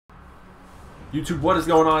YouTube, what is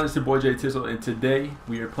going on? It's your boy Jay-Tizzzle, and today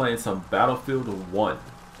we are playing some Battlefield 1.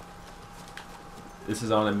 This is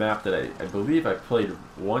on a map that I believe I played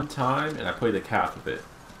one time, and I played like half of it.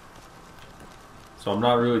 So I'm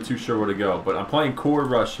not really too sure where to go, but I'm playing Core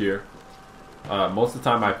Rush here. Most of the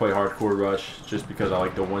time I play Hardcore Rush just because I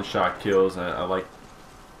like the one-shot kills, and I like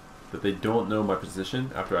that they don't know my position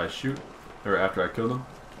after I shoot, or after I kill them.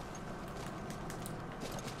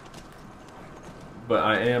 But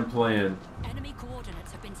I am playing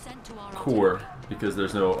Core because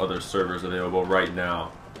there's no other servers available right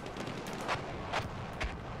now.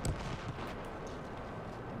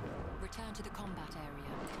 Return to the combat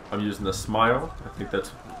area. I'm using the Smile. I think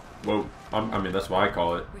that's I mean that's what I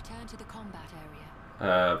call it. Return to the combat area. I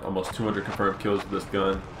have almost 200 confirmed kills with this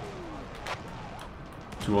gun.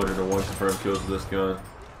 201 confirmed kills with this gun.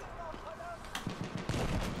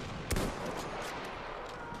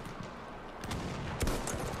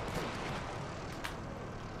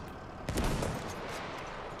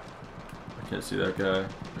 I can't see that guy.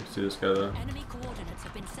 I can see this guy though. Enemy coordinates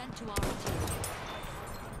have been sent to our artillery.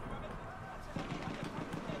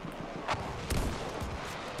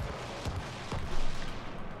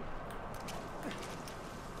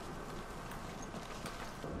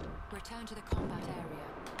 Return to the combat area.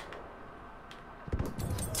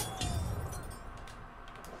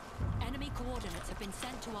 Enemy coordinates have been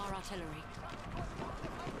sent to our artillery.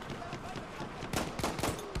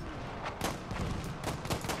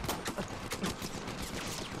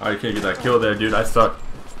 I can't get that kill there, dude. I suck.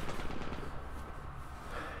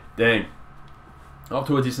 Dang. Off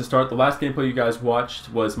to a decent start. The last gameplay you guys watched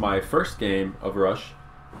was my first game of Rush,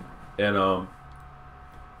 and I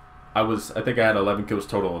think I had 11 kills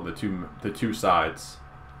total on the two sides.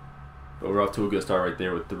 But we're off to a good start right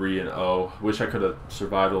there with 3-0. Wish I could have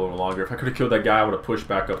survived a little longer. If I could have killed that guy, I would have pushed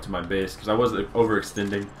back up to my base because I wasn't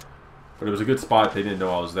overextending. But it was a good spot. They didn't know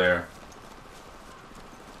I was there.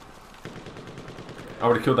 I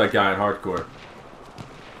would have killed that guy in hardcore.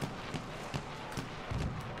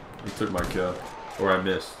 He took my kill. Or I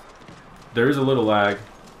missed. There is a little lag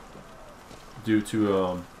due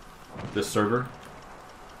to this server.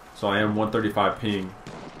 So I am 135 ping,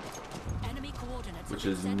 which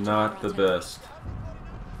is not the best.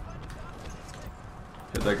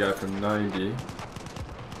 Hit that guy from 90.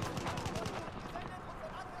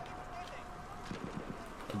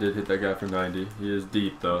 I did hit that guy from 90. He is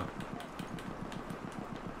deep though.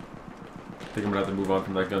 I think I'm gonna have to move on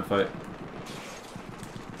from that gunfight.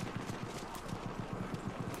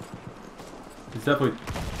 He's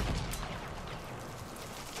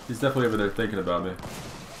definitely over there thinking about me.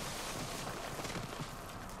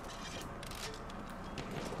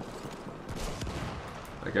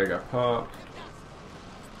 That guy got popped.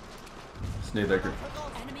 Snake that group.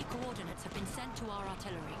 Enemy coordinates have been sent to our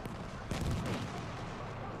artillery.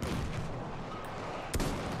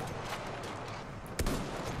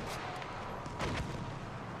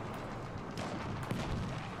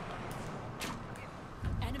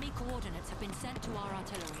 Enemy coordinates have been sent to our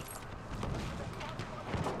artillery.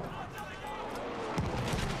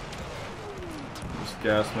 This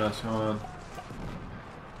gas mask on.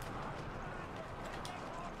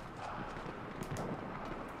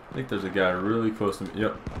 I think there's a guy really close to me.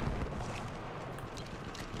 Yep.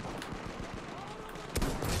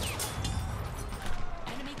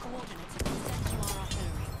 Enemy coordinates have been sent to our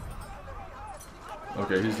artillery.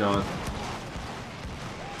 Okay, he's gone.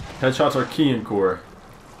 Headshots are key in Core.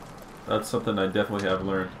 That's something I definitely have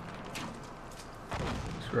learned.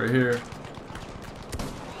 It's right here.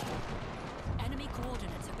 Enemy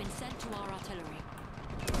coordinates have been sent to our artillery.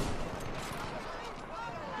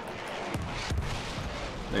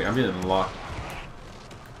 Hey, I'm getting locked.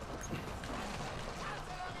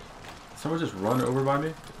 Someone just run over by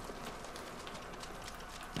me?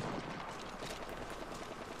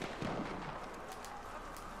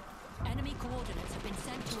 Enemy coordinates have been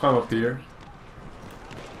sent to Let's climb up here.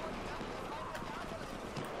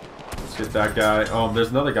 Let's get that guy. Oh,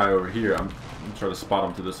 there's another guy over here. I'm trying to spot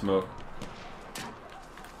him through the smoke.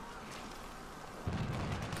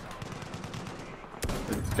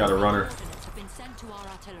 He's got a runner. to our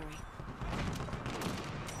artillery.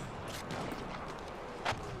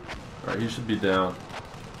 Alright, he should be down.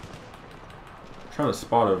 I'm trying to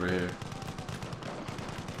spot over here.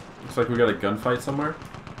 Looks like we got a gunfight somewhere.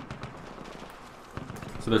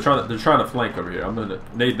 So they're trying to flank over here. I'm gonna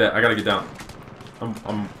nade that. I gotta get down.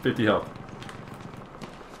 I'm 50 health.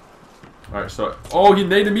 Alright, so oh, he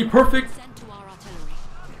naded me perfect.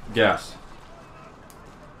 Gas.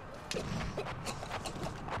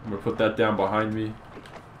 I'm gonna put that down behind me.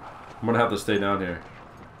 I'm gonna have to stay down here.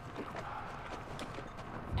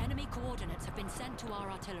 Enemy coordinates have been sent to our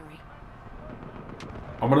artillery.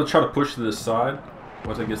 I'm gonna try to push to this side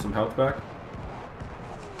once I get some health back.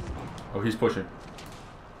 Oh, he's pushing.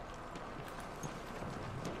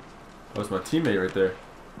 Oh, it's my teammate right there.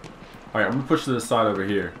 Alright, I'm gonna push to this side over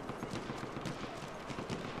here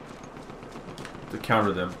to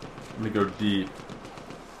counter them. I'm gonna go deep.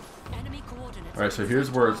 Enemy coordinates. Alright, so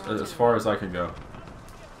here's where it's as far as I can go.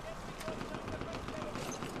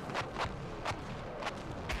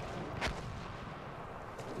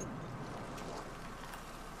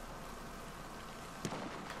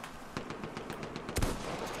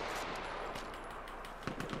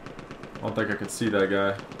 I don't think I can see that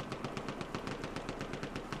guy.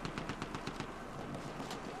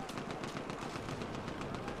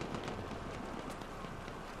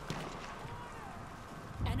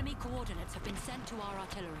 Enemy coordinates have been sent to our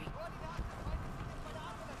artillery.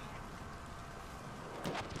 I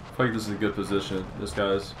feel like this is a good position. This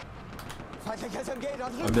guy's... I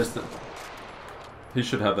missed it. He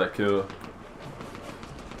should have that kill.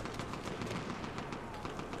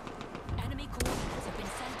 Enemy coordinates have been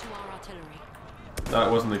sent to our artillery. That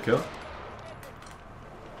wasn't the kill.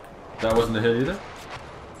 That wasn't the hit either.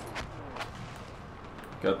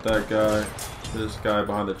 Got that guy. This guy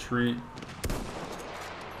behind the tree.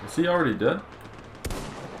 Is he already dead?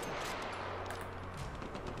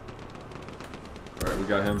 Alright, we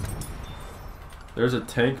got him. There's a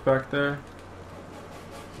tank back there.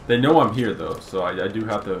 They know I'm here though, so I do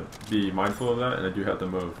have to be mindful of that, and I do have to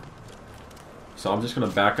move. So I'm just going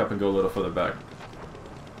to back up and go a little further back.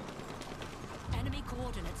 Enemy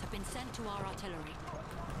coordinates have been sent to our artillery.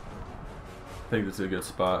 I think this is a good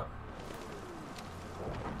spot.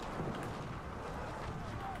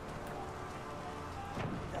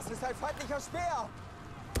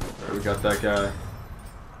 Alright, we got that guy.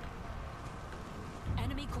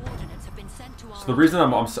 Enemy coordinates have been sent to our So the reason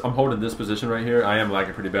I'm holding this position right here, I am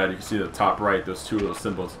lagging pretty bad. You can see the top right, those two little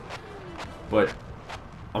symbols. But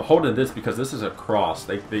I'm holding this because this is a cross.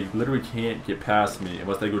 They literally can't get past me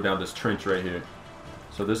unless they go down this trench right here.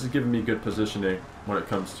 So this is giving me good positioning when it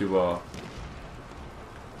comes to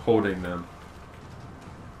holding them.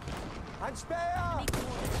 Enemy coordinates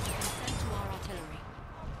have been sent to our artillery.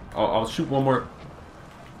 I'll shoot one more.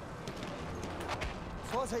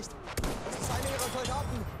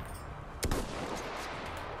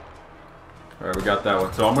 Alright, we got that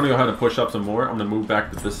one. So I'm going to go ahead and push up some more. I'm going to move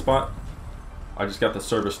back to this spot. I just got the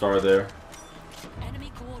service star there.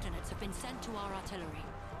 Enemy coordinates have been sent to our artillery.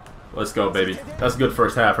 Let's go, baby. That's a good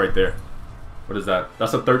first half right there. What is that?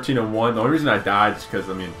 That's a 13-1. The only reason I died is because,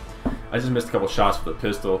 I mean, I just missed a couple shots with the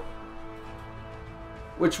pistol.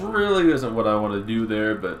 Which really isn't what I want to do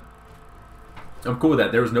there, but I'm cool with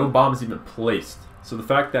that. There was no bombs even placed. So the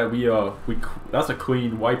fact that that's a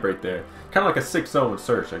clean wipe right there. Kind of like a 6-0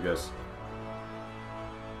 search, I guess.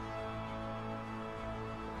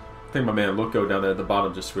 I think my man Loco down there at the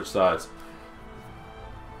bottom just switched sides.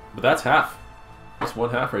 But that's half. That's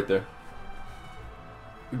one half right there.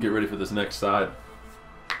 We get ready for this next side.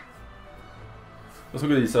 Let's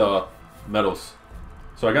look at these medals.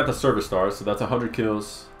 So I got the service stars, so that's 100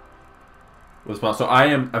 kills. So I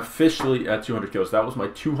am officially at 200 kills. That was my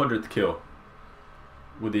 200th kill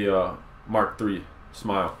with the Mark III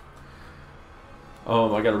smile.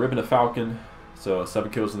 I got a Ribbon of Falcon, so 7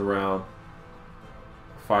 kills in the round.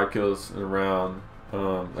 5 kills in a round.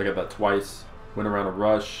 I got that twice. Went around a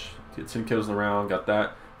rush. Get 10 kills in the round. Got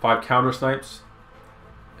that. 5 counter snipes.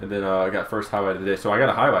 And then I got first highlight of the day. So I got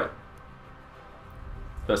a highlight.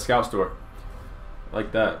 That scout store.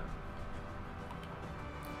 Like that.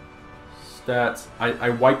 Stats.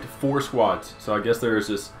 I wiped 4 squads. So I guess there's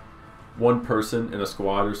just one person in a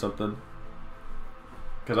squad or something.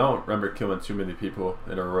 Because I don't remember killing too many people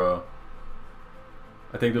in a row.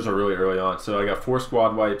 I think those are really early on. So I got 4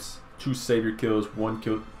 squad wipes, 2 savior kills, 1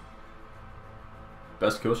 kill.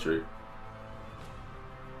 Best kill streak.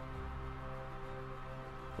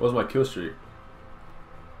 What was my kill streak?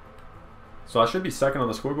 So I should be second on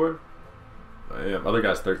the scoreboard. I am. Other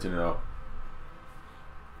guy's 13-0.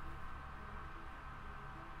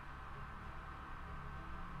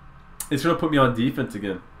 It's gonna put me on defense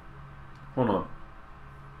again. Hold on.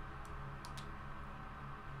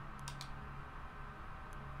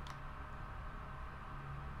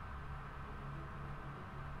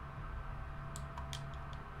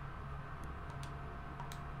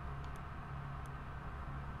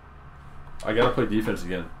 I gotta play defense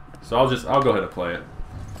again. So I'll go ahead and play it.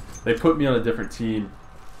 They put me on a different team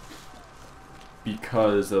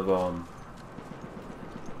because of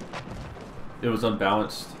it was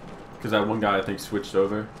unbalanced. Because that one guy I think switched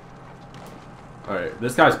over. Alright,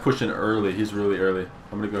 this guy's pushing early. He's really early.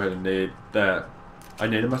 I'm gonna go ahead and nade that. I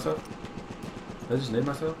naded myself? Did I just nade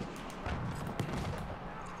myself?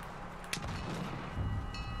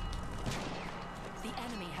 The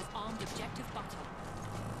enemy has armed objective butter.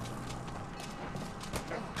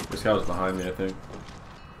 This guy was behind me, I think.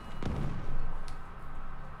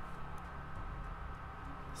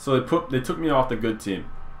 So they took me off the good team.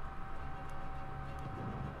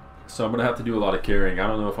 So I'm gonna have to do a lot of carrying. I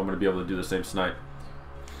don't know if I'm gonna be able to do the same snipe.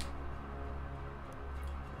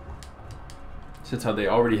 Since how they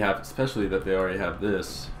already have, especially that they already have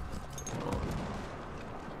this.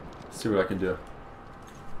 Let's see what I can do.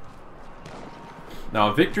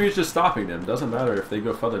 Now victory is just stopping them. Doesn't matter if they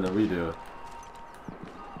go further than we do.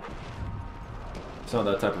 It's not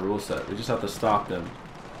that type of rule set. We just have to stop them.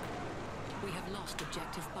 We have lost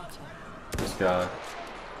objective butter. This guy.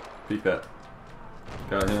 Peek that.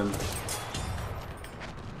 Got him.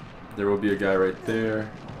 There will be a guy right there.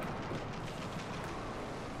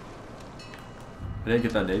 I didn't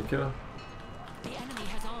get that nade kill. The enemy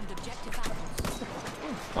has armed objective apples.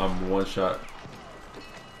 I'm one shot.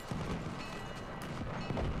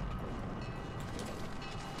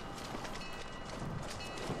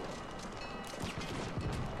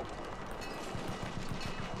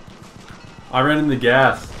 I ran in the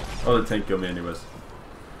gas. Oh, the tank killed me anyways.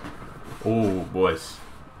 Oh, boys.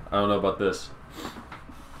 I don't know about this.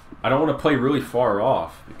 I don't want to play really far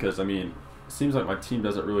off because, I mean, it seems like my team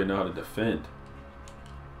doesn't really know how to defend.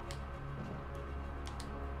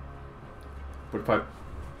 What if I...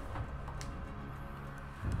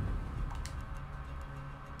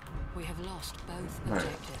 We have lost both Alright,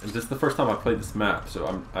 objectives. and this is the first time I played this map,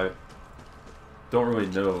 so I don't really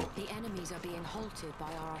know. The enemies are being halted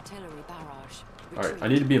by our artillery barrage. Alright, I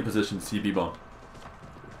need to be in position to see B-bomb.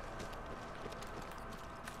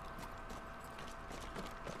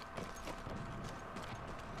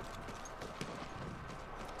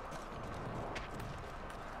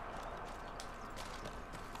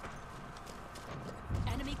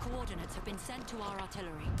 Enemy coordinates have been sent to our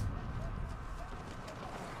artillery.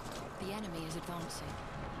 The enemy is advancing.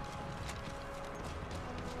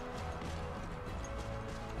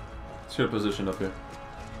 Let's get a position up here.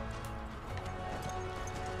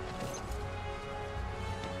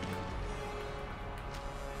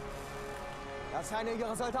 Das ist einer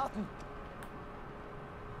ihrer Soldaten.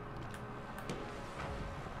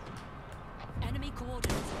 Enemy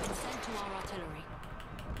coordinates have been sent to our artillery.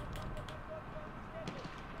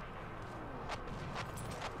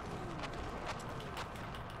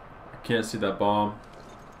 I can't see that bomb.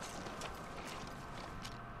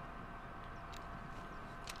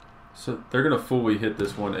 So they're gonna fully hit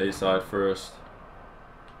this one A side first.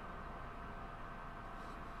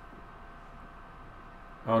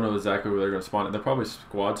 I don't know exactly where they're gonna spawn. They're probably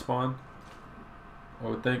squad spawn, I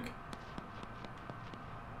would think.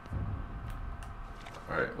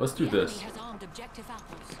 Alright, let's do this. The enemy has armed objective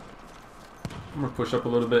apples. I'm gonna push up a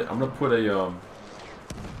little bit. I'm gonna put a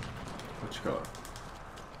what you call it?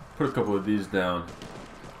 Put a couple of these down.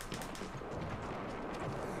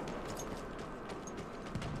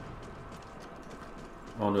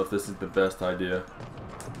 I don't know if this is the best idea.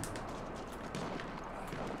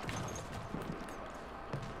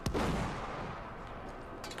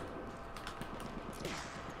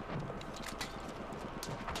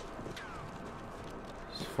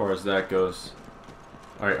 As far as that goes.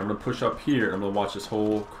 Alright, I'm gonna push up here and I'm gonna watch this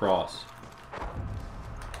whole cross.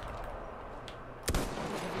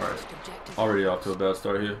 Alright, already off to a bad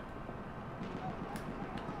start here.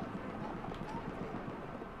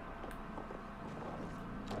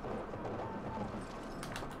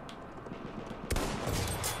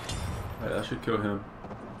 Alright, that should kill him.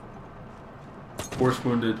 Horse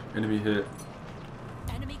wounded, enemy hit.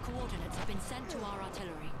 Enemy coordinates have been sent to our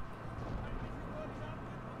artillery.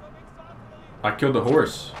 I killed the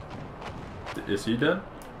horse. Is he dead?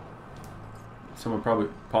 Someone probably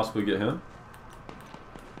possibly get him.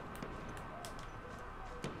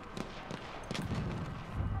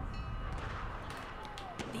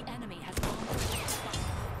 The enemy has armed objective butter.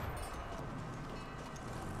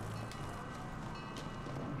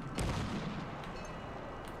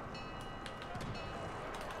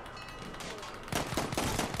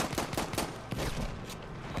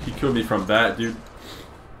 He killed me from that, dude.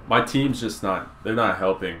 My team's just not, they're not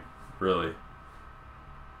helping, really.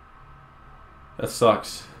 That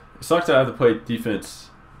sucks. It sucks to have to play defense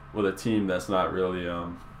with a team that's not really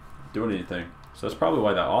doing anything. So that's probably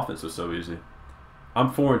why that offense was so easy.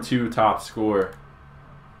 I'm 4-2 top score.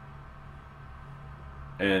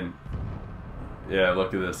 And yeah,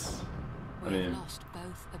 look at this. I We have mean, lost both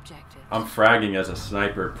both objectives. I'm fragging as a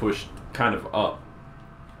sniper, pushed kind of up.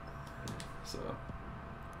 So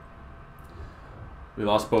we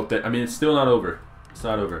lost both. I mean, it's still not over. It's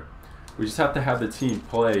not over. We just have to have the team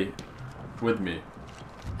play with me.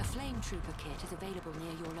 A flame trooper kit is available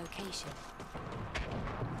near your location.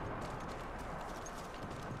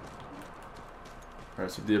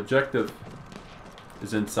 Alright, so the objective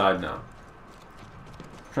is inside now.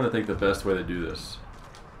 I'm trying to think the best way to do this.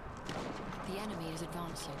 The enemy is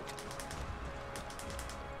advancing.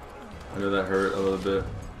 I know that hurt a little bit.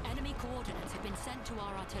 Enemy coordinates have been sent to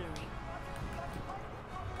our artillery.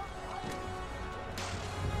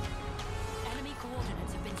 Enemy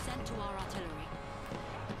coordinates have been sent to our artillery.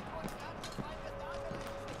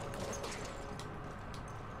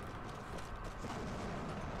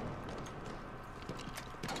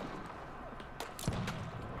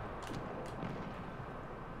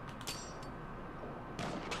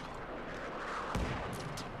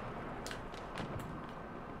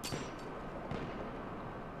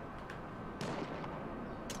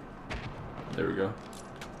 There we go.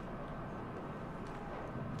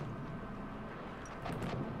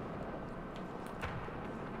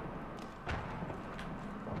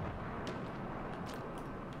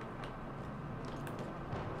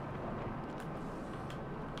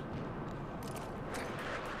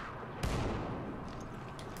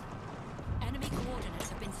 Enemy coordinates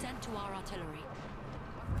have been sent to our artillery.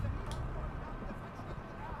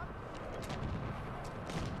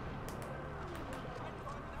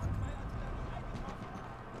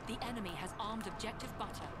 The enemy has armed objective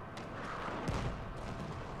butter.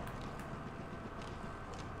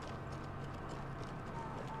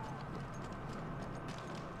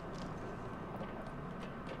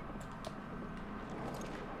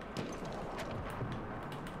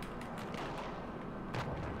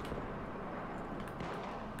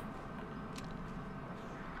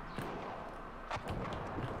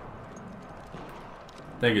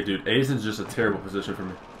 Dang it, dude. A's is just a terrible position for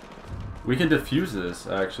me. We can defuse this,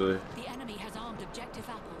 actually. The enemy has armed objective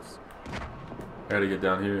apples. I gotta get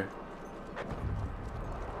down here.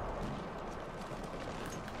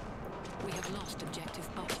 We have lost objective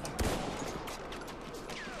butter.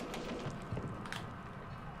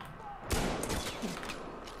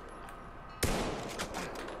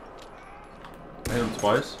 I hit him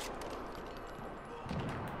twice.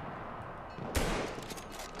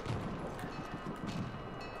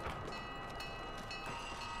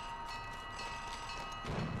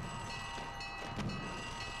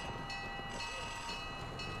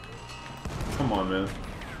 Come on, man.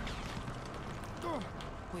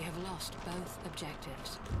 We have lost both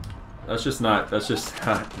objectives. That's just not,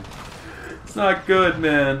 it's not good,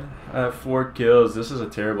 man. I have 4 kills. This is a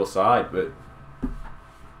terrible side, but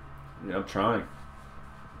yeah, I'm trying.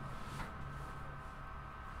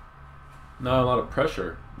 Not a lot of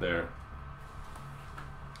pressure there.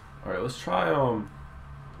 Alright, let's try, I don't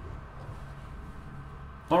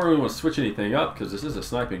really want to switch anything up because this is a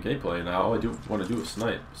sniping gameplay and all I do want to do is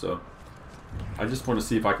snipe, so I just want to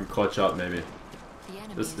see if I can clutch up maybe.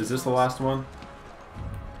 Is this the last one?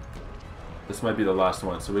 This might be the last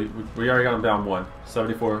one. So we already got him down 1.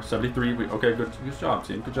 74, 73. Okay, good job,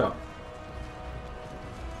 team. Good job.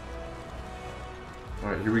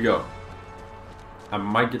 Alright, here we go. I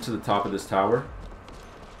might get to the top of this tower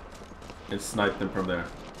and snipe them from there.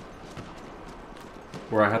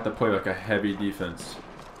 Where I have to play like a heavy defense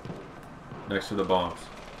next to the bombs.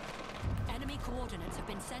 Enemy coordinates have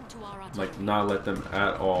been sent to our artillery. Like, not let them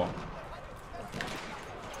at all.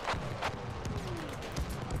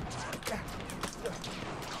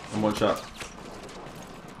 I'm one shot.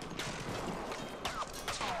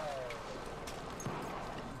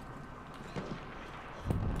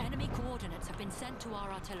 Enemy coordinates have been sent to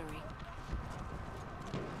our artillery.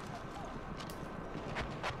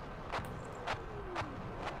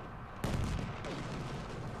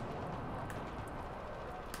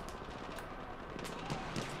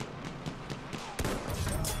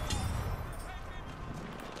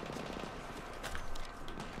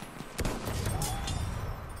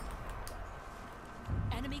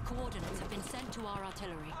 Enemy coordinates have been sent to our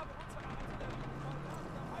artillery.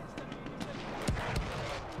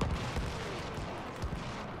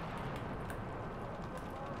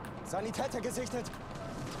 Sanitäter gesichtet.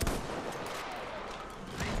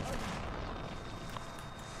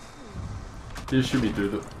 Just shoot me through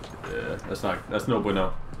the... Yeah, that's no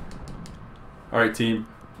bueno. Alright, team.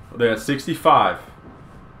 They're at 65.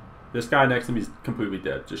 This guy next to me is completely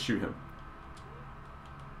dead. Just shoot him.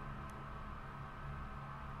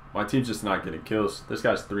 My team's just not getting kills. This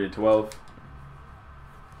guy's 3 and 12.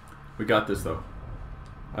 We got this though.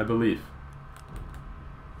 I believe.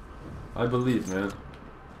 I believe, man.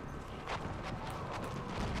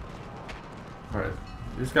 Alright.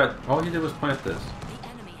 He's got... All he did was plant this. The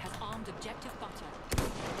enemy has armed objective butter.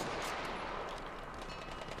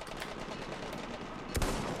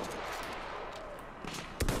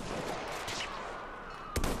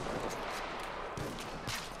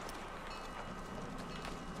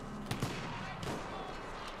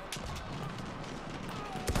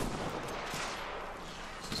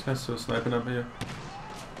 This guy's still sniping up here.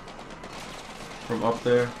 From up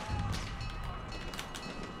there.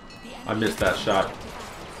 I missed that shot.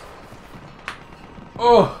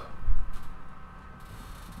 Oh!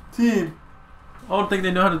 Team! I don't think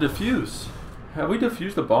they know how to defuse. Have we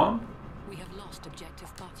defused the bomb? We have lost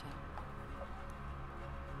objective butter.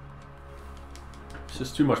 It's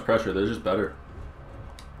just too much pressure. They're just better.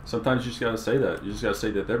 Sometimes you just gotta say that. You just gotta say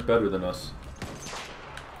that they're better than us.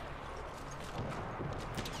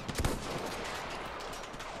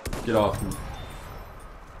 Get off me.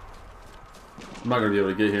 I'm not gonna be able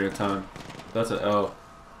to get here in time. That's an L.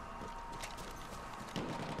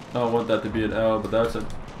 I don't want that to be an L, but that's an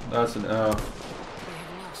L. We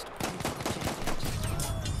have lost objectives.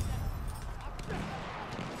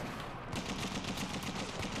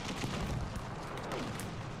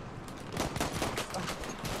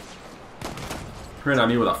 Print on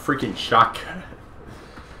me with a freaking shotgun.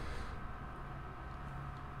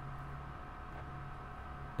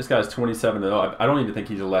 This guy's 27-0. I don't even think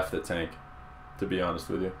he's left the tank, to be honest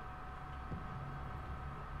with you.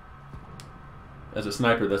 As a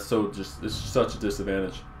sniper, that's so just, it's such a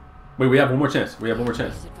disadvantage. Wait, we have one more chance. We have one more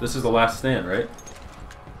chance. This is the last stand, right?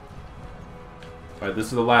 Alright, this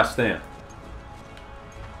is the last stand.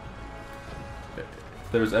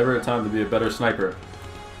 If there's ever a time to be a better sniper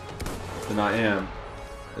than I am,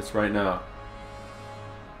 it's right now.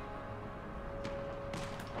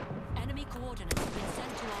 Enemy coordinates have been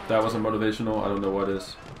sent to our That wasn't motivational. I don't know what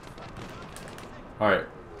is. Alright.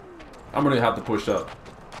 I'm gonna have to push up.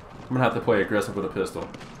 I'm gonna have to play aggressive with a pistol.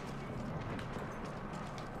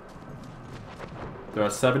 There are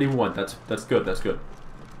 71. That's good. That's good.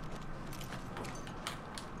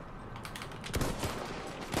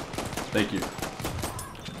 Thank you.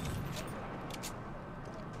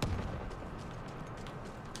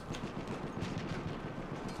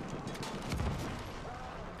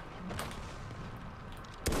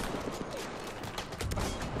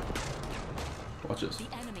 Watch this. The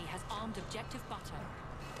enemy has armed objective butter.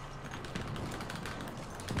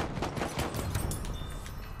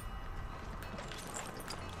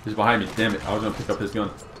 He's behind me. Damn it. I was gonna pick up his gun.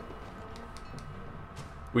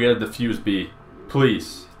 We gotta defuse B.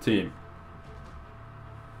 Please, team.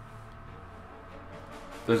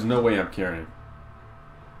 There's no way I'm carrying.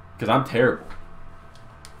 Because I'm terrible.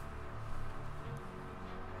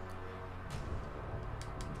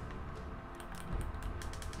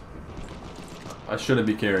 I shouldn't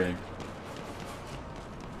be carrying.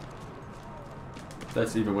 If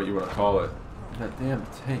that's even what you want to call it. That damn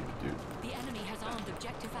tank, dude. The enemy has armed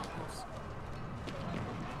objective apples.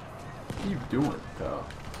 What are you doing, pal?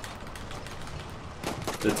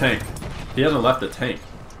 The tank. He hasn't left the tank.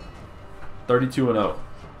 32-0.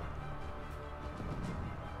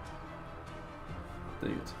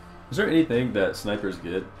 Dang it. Is there anything that snipers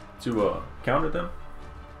get to counter them?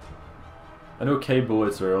 I know K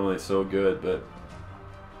bullets are only so good, but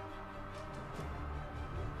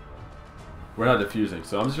we're not defusing.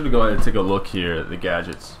 So I'm just gonna go ahead and take a look here at the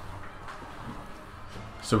gadgets.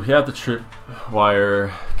 So we have the trip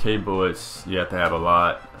wire, K bullets. You have to have a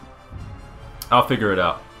lot. I'll figure it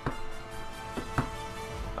out.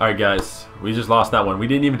 Alright guys, we just lost that one. We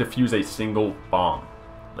didn't even defuse a single bomb.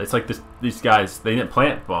 It's like these guys, they didn't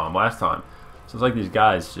plant bomb last time. So it's like these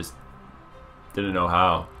guys just didn't know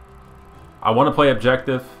how. I want to play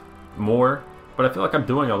objective more, but I feel like I'm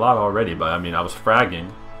doing a lot already. But I mean, I was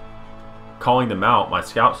fragging, calling them out. My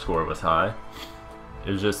scout score was high.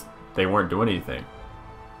 It was just, they weren't doing anything.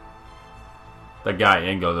 That guy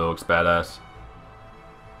Ingo though looks badass.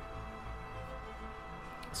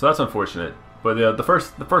 So that's unfortunate. But the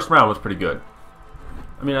first round was pretty good.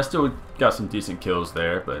 I mean, I still got some decent kills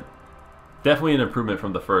there, but definitely an improvement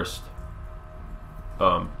from the first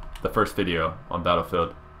video on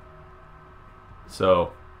Battlefield.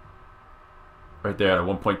 So right there at a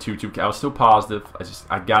 1.22, I was still positive.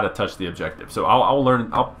 I gotta touch the objective. So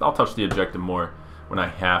I'll touch the objective more when I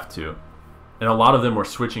have to. And a lot of them were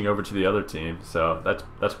switching over to the other team, so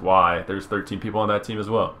that's why there's 13 people on that team as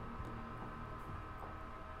well.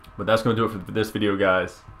 But that's going to do it for this video,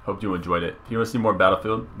 guys. Hope you enjoyed it. If you want to see more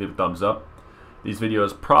Battlefield, leave a thumbs up. These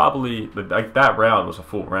videos probably, like that round was a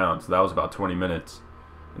full round, so that was about 20 minutes.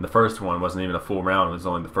 And the first one wasn't even a full round. It was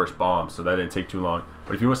only the first bomb, so that didn't take too long.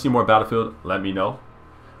 But if you want to see more Battlefield, let me know.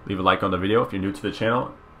 Leave a like on the video if you're new to the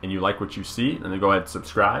channel and you like what you see, and then go ahead and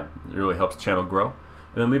subscribe. It really helps the channel grow.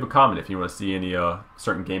 And then leave a comment if you want to see any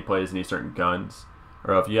certain gameplays, any certain guns,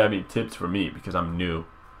 or if you have any tips for me, because I'm new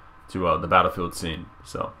to the Battlefield scene.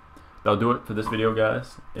 So that'll do it for this video,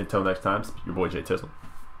 guys. Until next time, your boy Jay-Tizzzle.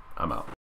 I'm out.